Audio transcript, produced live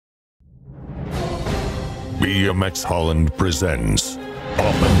Bmx Holland presents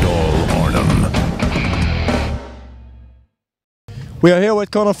Papendal Arnhem. We are here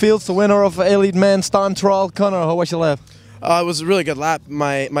with Connor Fields, the winner of Elite Men's Time Trial. Connor, how was your lap? It was a really good lap.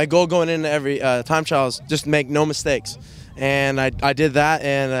 My goal going into every time trial is just make no mistakes. And I did that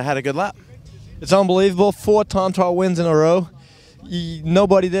and I had a good lap. It's unbelievable, 4 time trial wins in a row.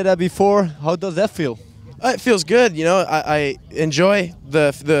 Nobody did that before. How does that feel? It feels good, you know. I enjoy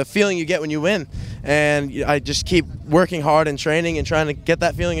the feeling you get when you win. And I just keep working hard and training and trying to get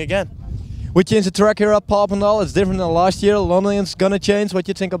that feeling again. We changed the track here at Papendal. It's different than last year. London's gonna change. What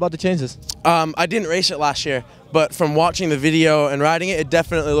do you think about the changes? I didn't race it last year, but from watching the video and riding it, it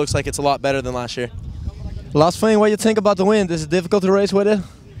definitely looks like it's a lot better than last year. Last thing, what do you think about the wind? Is it difficult to race with it?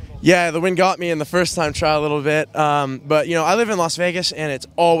 Yeah, the wind got me in the first time trial a little bit, but you know, I live in Las Vegas and it's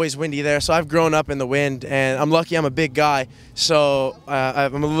always windy there, so I've grown up in the wind, and I'm lucky I'm a big guy, so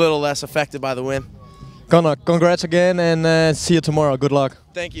I'm a little less affected by the wind. Connor, congrats again, and see you tomorrow. Good luck.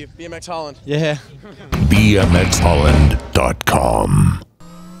 Thank you, Bmx Holland. Yeah. Bmxholland.com.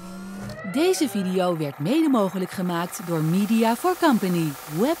 Deze video werd mede mogelijk gemaakt door Media for Company,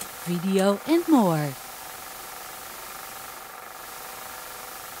 web, video and more.